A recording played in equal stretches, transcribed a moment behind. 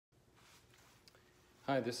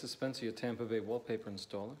Hi, this is Spencer, your Tampa Bay wallpaper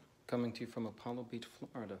installer, coming to you from Apollo Beach,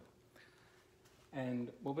 Florida. And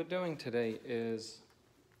what we're doing today is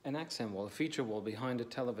an accent wall, a feature wall behind a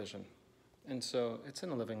television. And so it's in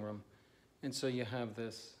a living room. And so you have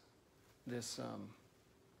this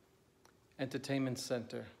entertainment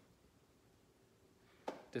center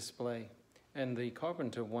display. And the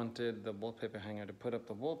carpenter wanted the wallpaper hanger to put up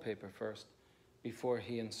the wallpaper first before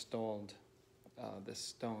he installed this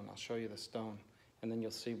stone. I'll show you the stone, and then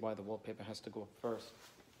you'll see why the wallpaper has to go up first.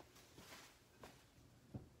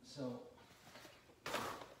 So,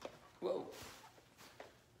 whoa.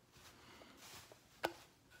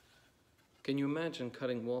 Can you imagine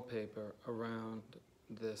cutting wallpaper around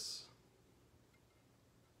this?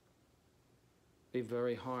 Be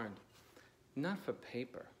very hard. Not for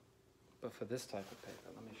paper, but for this type of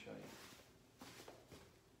paper. Let me show you.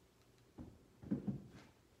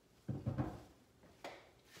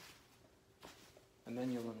 And then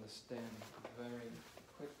you'll understand very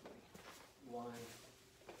quickly why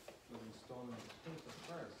we're installing the paper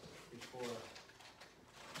first before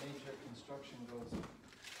major construction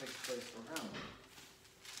takes place around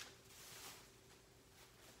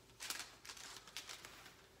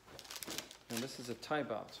it. And this is a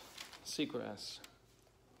Thibaut Seagrass.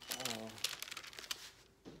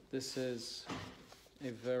 This is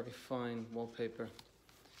a very fine wallpaper,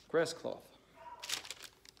 Grasscloth.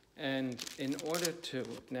 And in order to,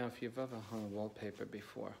 now if you've ever hung wallpaper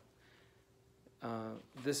before,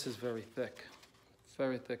 this is very thick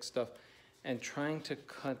stuff. And trying to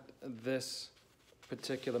cut this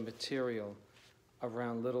particular material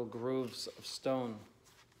around little grooves of stone,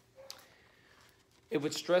 it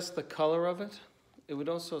would stress the color of it. It would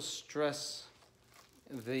also stress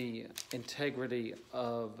the integrity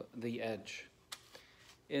of the edge,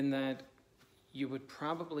 in that you would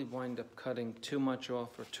probably wind up cutting too much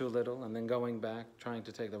off or too little and then going back, trying to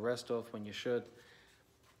take the rest off when you should.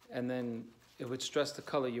 And then it would stress the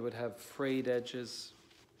color. You would have frayed edges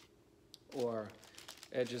or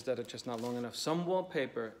edges that are just not long enough. Some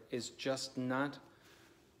wallpaper is just not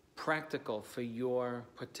practical for your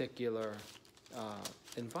particular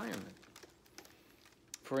environment.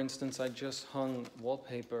 For instance, I just hung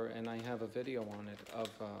wallpaper, and I have a video on it of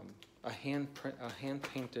a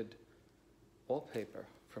hand-painted wallpaper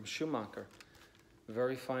from Schumacher,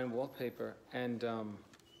 very fine wallpaper, and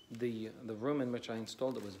the room in which I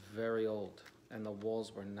installed it was very old, and the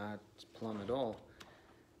walls were not plumb at all,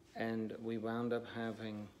 and we wound up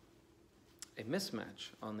having a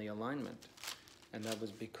mismatch on the alignment, and that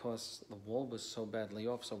was because the wall was so badly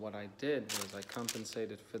off. So what I did was I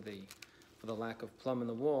compensated for the lack of plumb in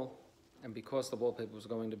the wall, and because the wallpaper was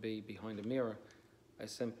going to be behind a mirror, I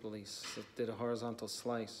simply did a horizontal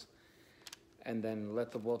slice and then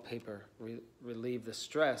let the wallpaper relieve the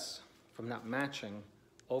stress from not matching,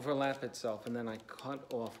 overlap itself, and then I cut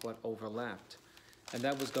off what overlapped. And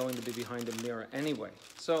that was going to be behind a mirror anyway.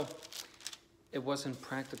 So it wasn't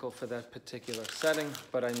practical for that particular setting,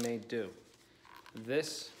 but I made do.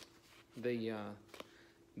 The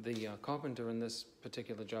carpenter in this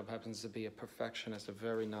particular job happens to be a perfectionist, a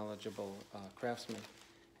very knowledgeable craftsman.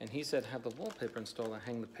 And he said, have the wallpaper installer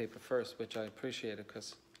hang the paper first, which I appreciated,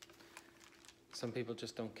 because some people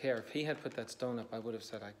just don't care. If he had put that stone up, I would have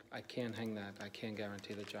said, I can't hang that. I can't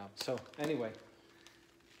guarantee the job. So anyway,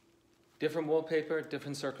 different wallpaper,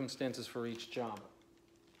 different circumstances for each job.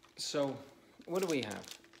 So what do we have?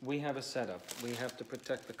 We have a setup. We have to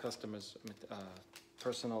protect the customer's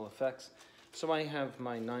personal effects. So I have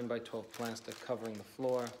my 9x12 plastic covering the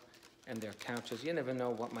floor and their couches. You never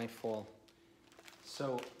know what might fall.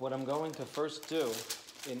 So what I'm going to first do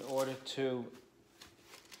in order to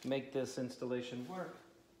make this installation work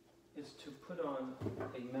is to put on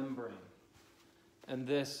a membrane. And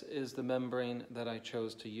this is the membrane that I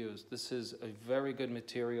chose to use. This is a very good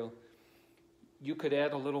material. You could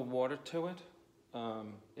add a little water to it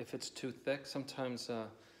if it's too thick. Sometimes,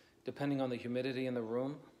 depending on the humidity in the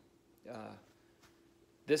room,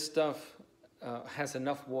 this stuff has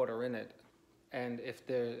enough water in it. And if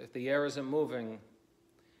the air isn't moving,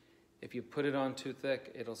 if you put it on too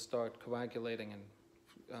thick, it'll start coagulating and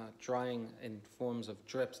drying in forms of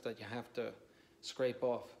drips that you have to scrape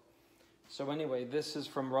off. So anyway, this is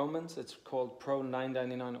from Romans. It's called Pro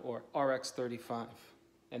 999 or RX 35.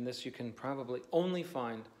 And this you can probably only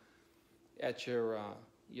find at your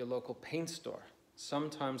local paint store.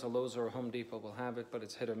 Sometimes a Lowe's or a Home Depot will have it, but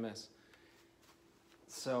it's hit or miss.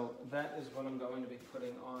 So that is what I'm going to be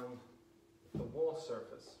putting on the wall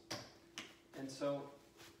surface. And so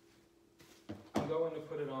I'm going to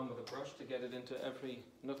put it on with a brush to get it into every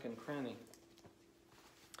nook and cranny.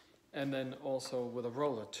 and then also with a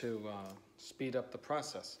roller to speed up the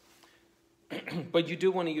process. But you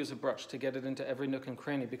do want to use a brush to get it into every nook and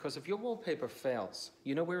cranny, because if your wallpaper fails,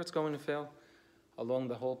 you know where it's going to fail? Along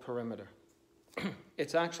the whole perimeter.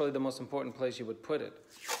 It's actually the most important place you would put it.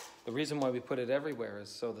 The reason why we put it everywhere is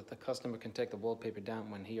so that the customer can take the wallpaper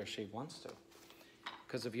down when he or she wants to.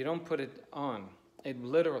 Because if you don't put it on, it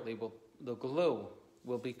literally will, the glue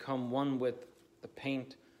will become one with the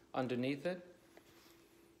paint underneath it.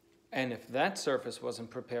 And if that surface wasn't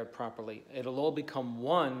prepared properly, it'll all become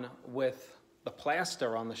one with the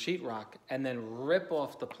plaster on the sheetrock, and then rip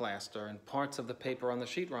off the plaster and parts of the paper on the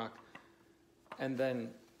sheetrock. And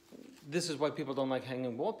then this is why people don't like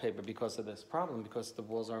hanging wallpaper, because of this problem, because the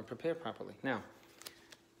walls aren't prepared properly. Now,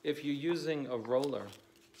 if you're using a roller,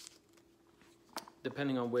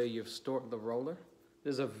 depending on where you've stored the roller,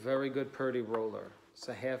 there's a very good Purdy roller. It's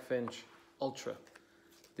a 1/2 inch ultra.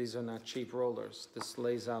 These are not cheap rollers. This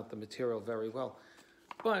lays out the material very well.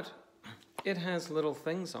 But it has little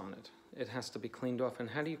things on it. It has to be cleaned off. And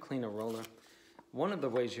how do you clean a roller? One of the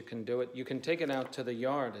ways you can do it, you can take it out to the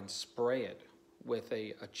yard and spray it with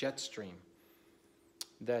a jet stream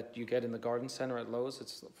that you get in the garden center at Lowe's.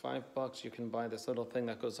 It's $5. You can buy this little thing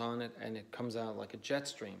that goes on it, and it comes out like a jet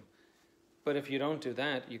stream. But if you don't do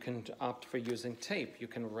that, you can opt for using tape. You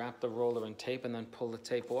can wrap the roller in tape and then pull the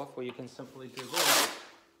tape off, or you can simply do this.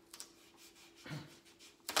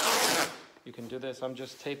 You can do this. I'm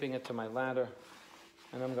just taping it to my ladder,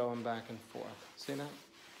 and I'm going back and forth. See that?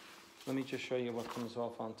 Let me just show you what comes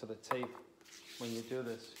off onto the tape when you do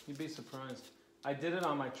this. You'd be surprised. I did it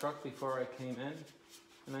on my truck before I came in,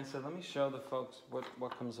 and I said, let me show the folks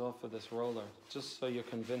what comes off of this roller, just so you're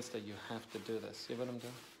convinced that you have to do this. See what I'm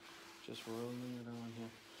doing? Just rolling it on here.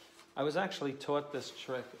 I was actually taught this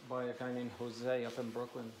trick by a guy named Jose up in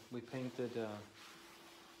Brooklyn. We painted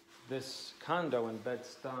this condo in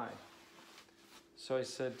Bed-Stuy. So I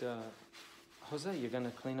said, Jose, you're going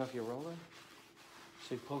to clean off your roller?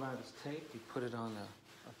 So he pulled out his tape, he put it on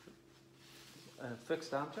a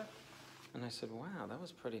fixed object, and I said, wow, that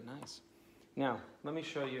was pretty nice. Now, let me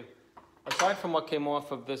show you, aside from what came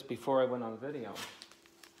off of this before I went on video,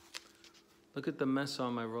 look at the mess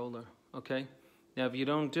on my roller, okay? Now, if you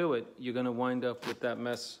don't do it, you're going to wind up with that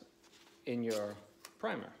mess in your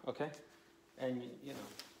primer, okay? And, you know,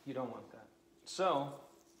 you don't want that. So,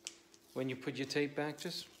 when you put your tape back,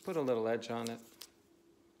 just put a little edge on it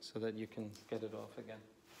so that you can get it off again.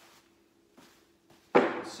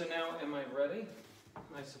 So now, am I ready?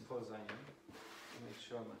 I suppose I am. Make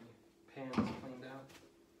sure my pan's cleaned out.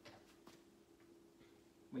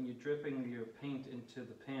 When you're dripping your paint into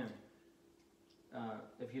the pan,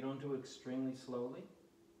 if you don't do it extremely slowly,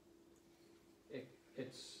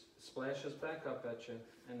 it splashes back up at you,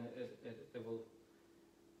 and it will,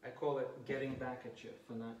 I call it getting back at you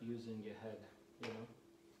for not using your head, you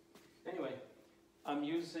know. Anyway, I'm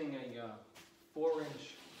using a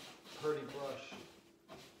 4-inch Purdy brush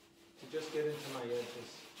to just get into my edges.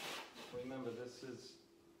 Remember, this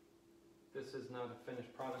is not a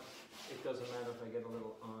finished product. It doesn't matter if I get a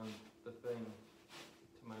little on the thing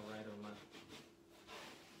to my right or left.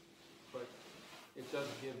 But it does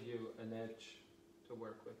give you an edge to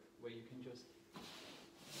work with, where you can just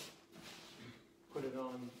put it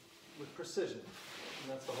on with precision.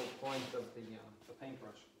 And that's the whole point of the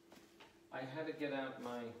paintbrush. I had to get out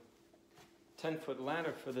my 10-foot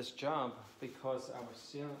ladder for this job because our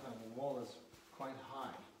ceiling, our wall is quite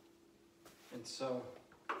high. And so,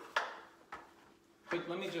 but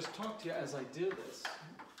let me just talk to you as I do this.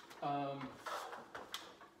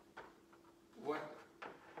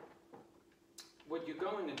 What you're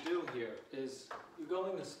going to do here is you're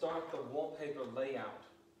going to start the wallpaper layout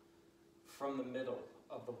from the middle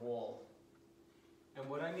of the wall. And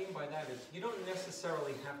what I mean by that is you don't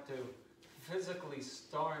necessarily have to physically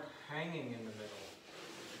start hanging in the middle,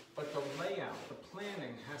 but the layout, the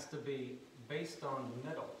planning has to be based on the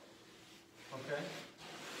middle, okay?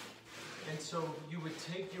 And so you would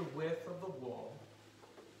take your width of the wall,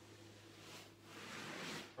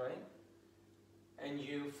 right? And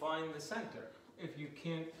you find the center. If you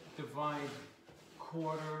can't divide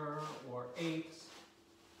quarter or eighths,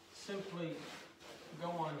 simply go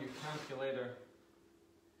on your calculator.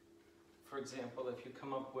 For example, if you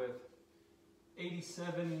come up with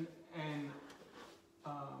 87 and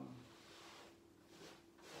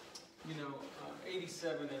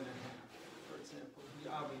 87 and a half, for example.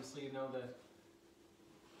 Obviously, you know that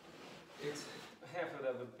it's half of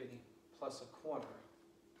that would be plus a quarter.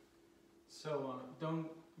 So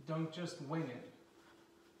don't just wing it.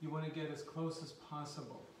 You want to get as close as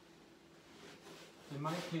possible. In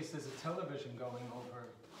my case, there's a television going over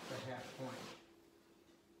the half point.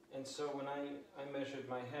 And so when I measured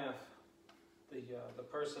my half, the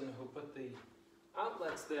person who put the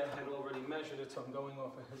outlets there had already measured it, so I'm going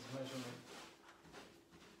off of his measurement.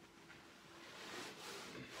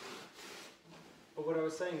 But what I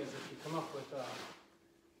was saying is if you come up with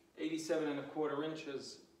 87¼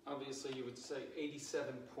 inches, obviously you would say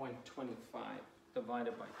 87.25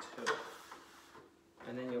 divided by 2.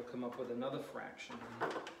 And then you'll come up with another fraction.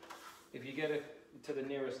 If you get it to the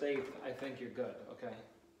nearest eighth, I think you're good, okay?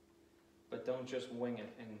 But don't just wing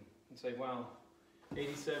it and say, well,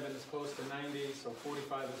 87 is close to 90, so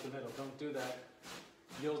 45 is the middle. Don't do that.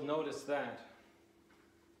 You'll notice that.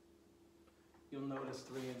 You'll notice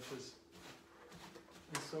 3 inches.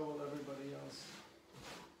 And so will everybody else.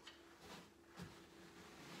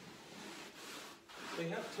 They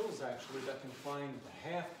have tools actually that can find the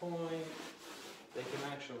half point. They can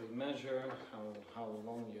actually measure how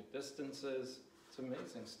long your distance is. It's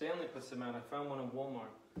amazing. Stanley puts them out. I found one in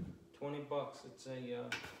Walmart. 20 bucks. It's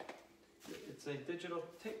a digital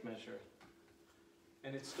tape measure.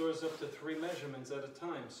 And it stores up to 3 measurements at a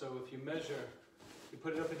time. So if you measure, you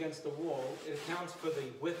put it up against the wall, it accounts for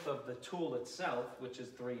the width of the tool itself, which is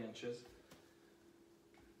 3 inches,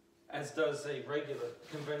 as does a regular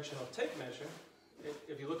conventional tape measure.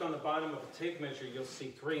 If you look on the bottom of a tape measure, you'll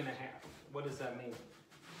see 3.5. What does that mean?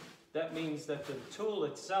 That means that the tool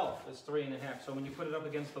itself is 3.5. So when you put it up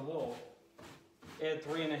against the wall, add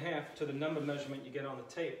 3.5 to the number measurement you get on the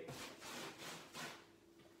tape.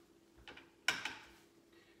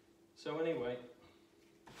 So anyway,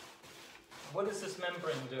 what does this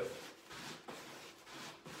membrane do?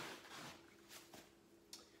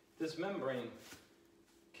 This membrane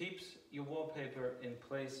keeps your wallpaper in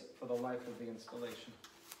place for the life of the installation.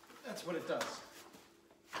 That's what it does.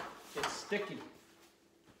 It's sticky.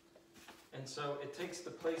 And so it takes the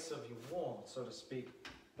place of your wall, so to speak,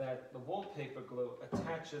 that the wallpaper glue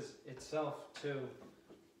attaches itself to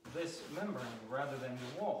this membrane rather than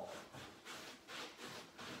your wall.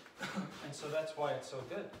 And so that's why it's so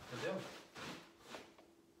good to do.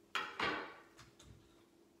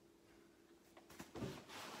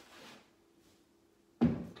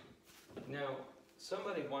 Now,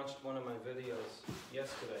 somebody watched one of my videos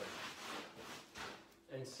yesterday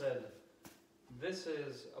and said, this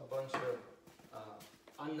is a bunch of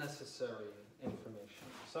unnecessary information,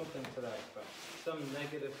 something to that effect, some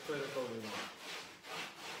negative critical remark.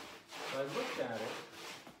 So I looked at it,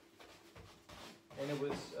 and it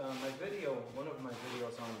was one of my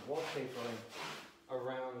videos on wallpapering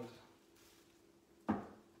around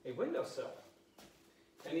a windowsill.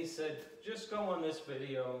 And he said, just go on this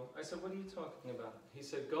video. I said, what are you talking about? He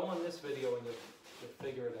said, go on this video and you'll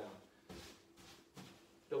figure it out.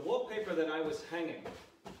 The wallpaper that I was hanging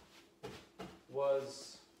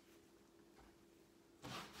was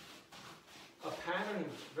a pattern,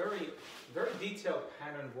 very, very detailed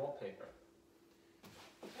patterned wallpaper.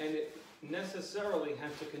 And it necessarily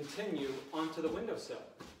had to continue onto the windowsill.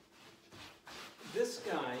 This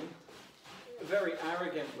guy, very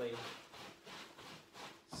arrogantly,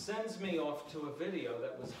 sends me off to a video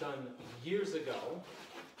that was done years ago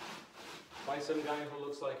by some guy who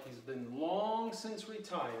looks like he's been long since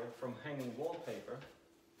retired from hanging wallpaper.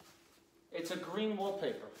 It's a green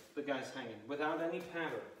wallpaper the guy's hanging, without any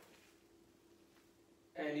pattern.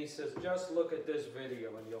 And he says, just look at this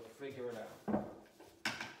video and you'll figure it out.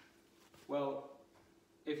 Well,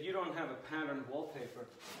 if you don't have a patterned wallpaper,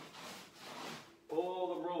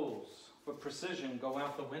 all the rules for precision go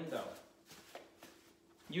out the window.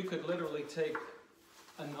 You could literally take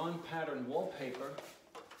a non-patterned wallpaper,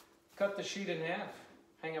 cut the sheet in half,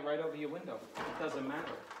 hang it right over your window. It doesn't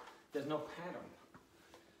matter. There's no pattern.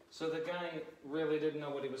 So the guy really didn't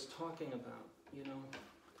know what he was talking about, you know.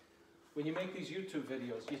 When you make these YouTube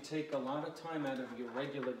videos, you take a lot of time out of your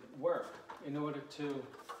regular work in order to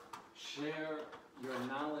share your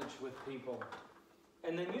knowledge with people.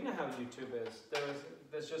 And then you know how YouTube is.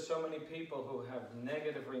 There's just so many people who have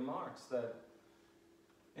negative remarks that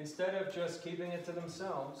instead of just keeping it to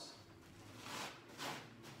themselves,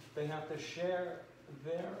 they have to share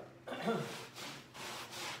their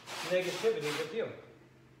negativity with you.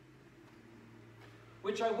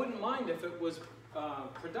 Which I wouldn't mind if it was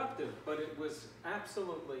productive, but it was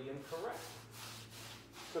absolutely incorrect.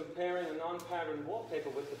 Comparing a non-patterned wallpaper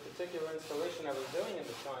with the particular installation I was doing at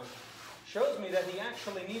the time shows me that he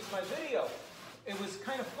actually needs my video. It was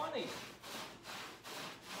kind of funny.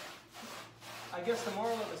 I guess the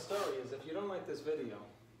moral of the story is if you don't like this video,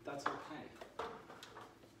 that's okay.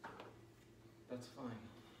 That's fine.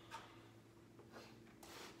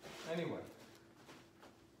 Anyway,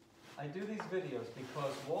 I do these videos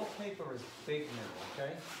because wallpaper is big now,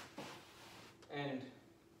 okay? And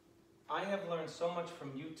I have learned so much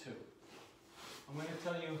from YouTube. I'm going to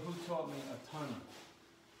tell you who taught me a ton.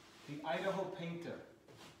 The Idaho painter.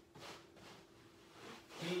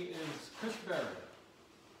 He is Chris Berry.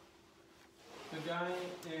 The guy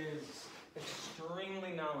is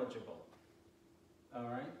extremely knowledgeable. All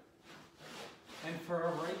right? And for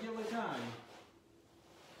a regular guy,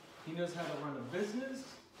 he knows how to run a business,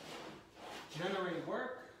 generate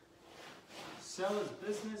work, sell his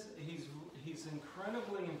business. He's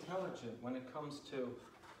incredibly intelligent when it comes to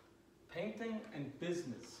painting and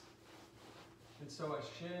business. And so I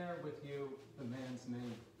share with you the man's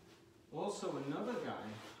name. Also another guy,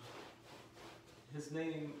 his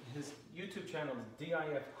YouTube channel is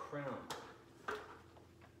DIF Crown.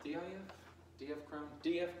 DIF? DF Crown?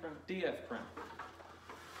 DF Crown? DF Crown.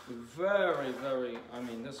 Very, very, I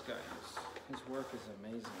mean, this guy his work is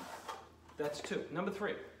amazing. That's two. Number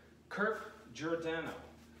three, Kirk Giordano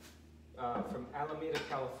from Alameda,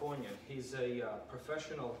 California. He's a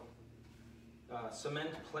professional cement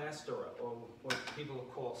plasterer, or what people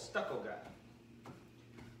call stucco guy.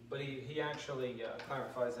 But he actually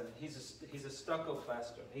clarifies that he's a stucco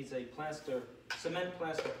plasterer. He's a cement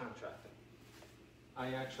plaster contractor.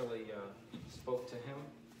 I actually spoke to him.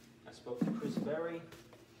 I spoke to Chris Berry.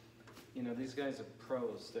 You know, these guys are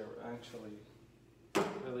pros. They're actually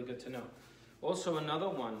really good to know. Also another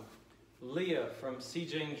one, Leah from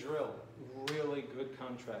CJ Drill. Really good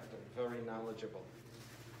contractor, very knowledgeable.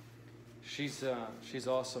 She's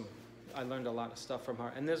awesome. I learned a lot of stuff from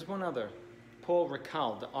her. And there's one other, Paul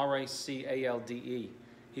Racalde, R-A-C-A-L-D-E.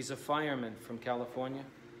 He's a fireman from California.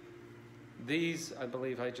 These, I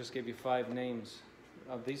believe I just gave you 5 names.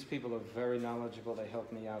 These people are very knowledgeable. They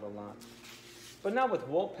help me out a lot. But now with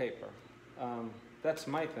Wallpaper, that's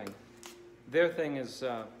my thing. Their thing is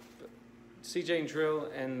CJ Drill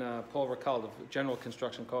and Paul Racalde of General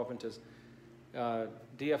Construction Carpenters.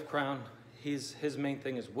 DF Crown, his main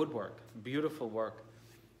thing is woodwork, beautiful work.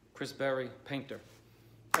 Chris Berry, painter.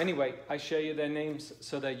 Anyway, I share you their names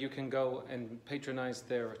so that you can go and patronize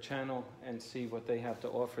their channel and see what they have to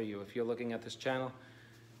offer you. If you're looking at this channel,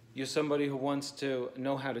 you're somebody who wants to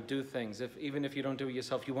know how to do things. Even if you don't do it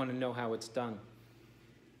yourself, you want to know how it's done.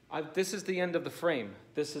 This is the end of the frame.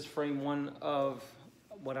 This is frame 1 of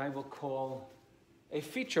what I will call a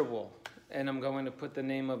feature wall. And I'm going to put the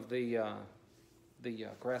name of the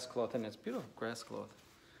grass cloth in. It's beautiful grass cloth,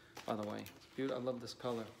 by the way. It's beautiful. I love this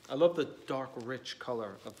color. I love the dark, rich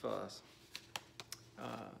color of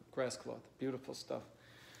grass cloth. Beautiful stuff.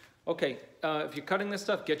 Okay, if you're cutting this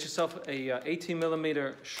stuff, get yourself a 18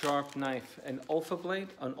 millimeter sharp knife, an Olfa blade,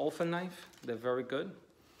 an Olfa knife. They're very good.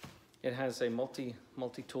 It has a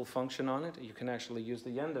multi-tool function on it. You can actually use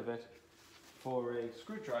the end of it for a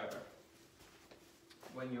screwdriver.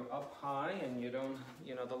 When you're up high and you don't,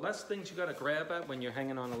 the less things you got to grab at when you're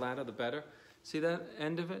hanging on a ladder, the better. See that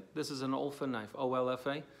end of it? This is an Olfa knife,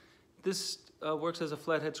 O-L-F-A. This works as a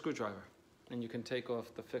flathead screwdriver, and you can take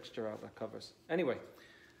off the fixture outlet covers. Anyway,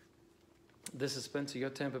 this is Spencer, your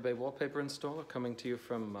Tampa Bay wallpaper installer, coming to you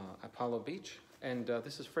from Apollo Beach, and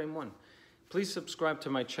this is frame 1. Please subscribe to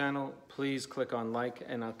my channel, please click on like,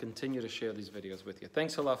 and I'll continue to share these videos with you.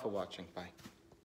 Thanks a lot for watching. Bye.